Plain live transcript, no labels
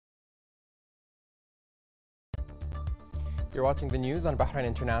You're watching the news on Bahrain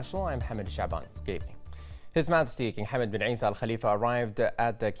International. I'm Hamid Shaban. Good evening. His Majesty King Hamad bin Isa Al Khalifa arrived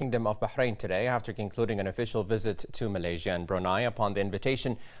at the Kingdom of Bahrain today after concluding an official visit to Malaysia and Brunei upon the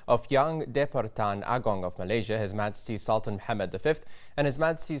invitation of Young Departan Agong of Malaysia, His Majesty Sultan Hamad V, and His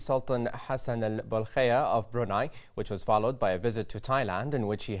Majesty Sultan Hassan Al Bolkiah of Brunei, which was followed by a visit to Thailand in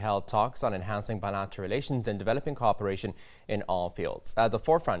which he held talks on enhancing bilateral relations and developing cooperation in all fields. At the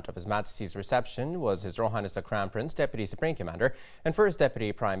forefront of His Majesty's reception was His Royal Highness the Crown Prince, Deputy Supreme Commander, and First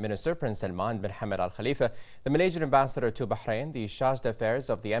Deputy Prime Minister Prince Salman bin Hamad Al Khalifa, the Malaysian Ambassador to Bahrain, the Charge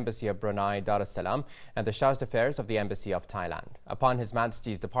d'Affaires of the Embassy of Brunei Dar es Salaam, and the Charge d'Affaires of the Embassy of Thailand. Upon His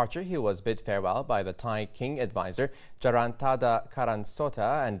Majesty's departure, he was bid farewell by the Thai King Advisor Jarantada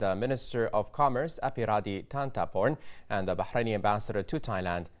Karansota and the Minister of Commerce Apiradi Tantaporn and the Bahraini Ambassador to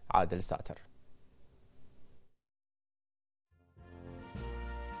Thailand Adil Satar.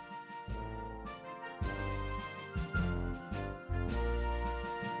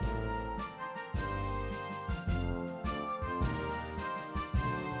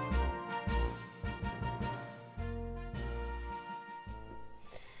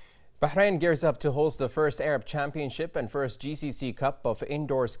 Bahrain gears up to host the first Arab Championship and first GCC Cup of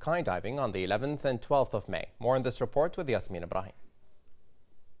indoor skydiving on the 11th and 12th of May. More in this report with Yasmin Ibrahim.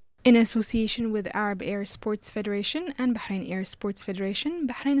 In association with Arab Air Sports Federation and Bahrain Air Sports Federation,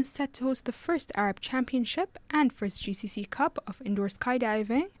 Bahrain is set to host the first Arab Championship and first GCC Cup of indoor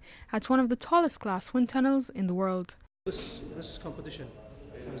skydiving at one of the tallest glass wind tunnels in the world. This competition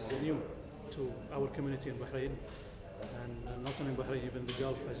is new to our community in Bahrain, and not only in Bahrain, even the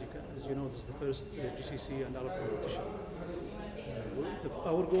Gulf. As you know, this is the first GCC and Arab competition.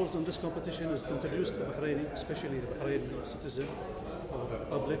 Our goals in this competition is to introduce the Bahraini, especially the Bahrain citizen or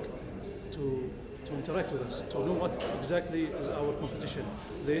public, to interact with us, to know what exactly is our competition.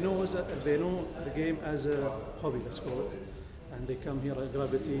 They know the game as a hobby, let's call it, and they come here at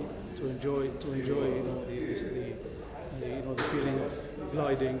Gravity to enjoy the feeling of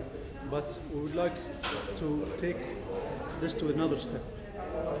gliding. But we would like to take this to another step,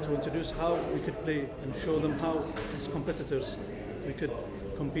 to introduce how we could play and show them how, as competitors, we could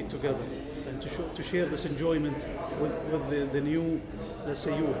compete together, and to share this enjoyment with the new, let's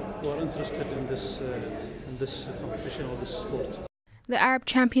say, youth who are interested in this competition or this sport. The Arab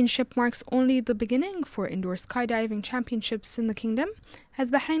Championship marks only the beginning for indoor skydiving championships in the kingdom, as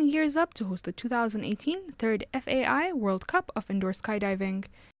Bahrain gears up to host the 2018 third FAI World Cup of indoor skydiving.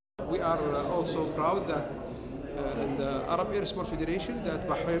 We are also proud that in the Arab Air Sports Federation that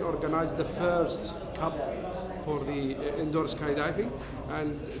Bahrain organized the first cup for the indoor skydiving,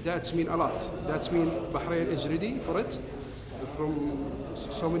 and that's mean a lot. That's mean Bahrain is ready for it from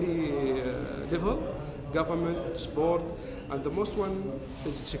so many levels, government, sport, and the most one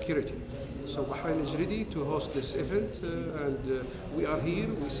is security. So Bahrain is ready to host this event, and we are here.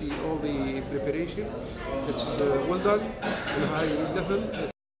 We see all the preparation. It's well done on a high level.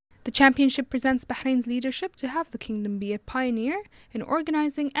 The championship presents Bahrain's leadership to have the kingdom be a pioneer in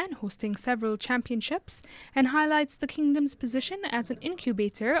organizing and hosting several championships, and highlights the kingdom's position as an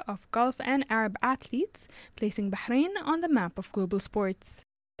incubator of Gulf and Arab athletes, placing Bahrain on the map of global sports.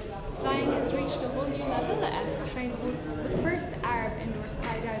 Flying has reached a whole new level as Bahrain hosts the first Arab indoor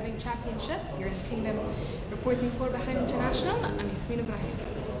skydiving championship here in the kingdom. Reporting for Bahrain International, I'm Yasmin Ibrahim.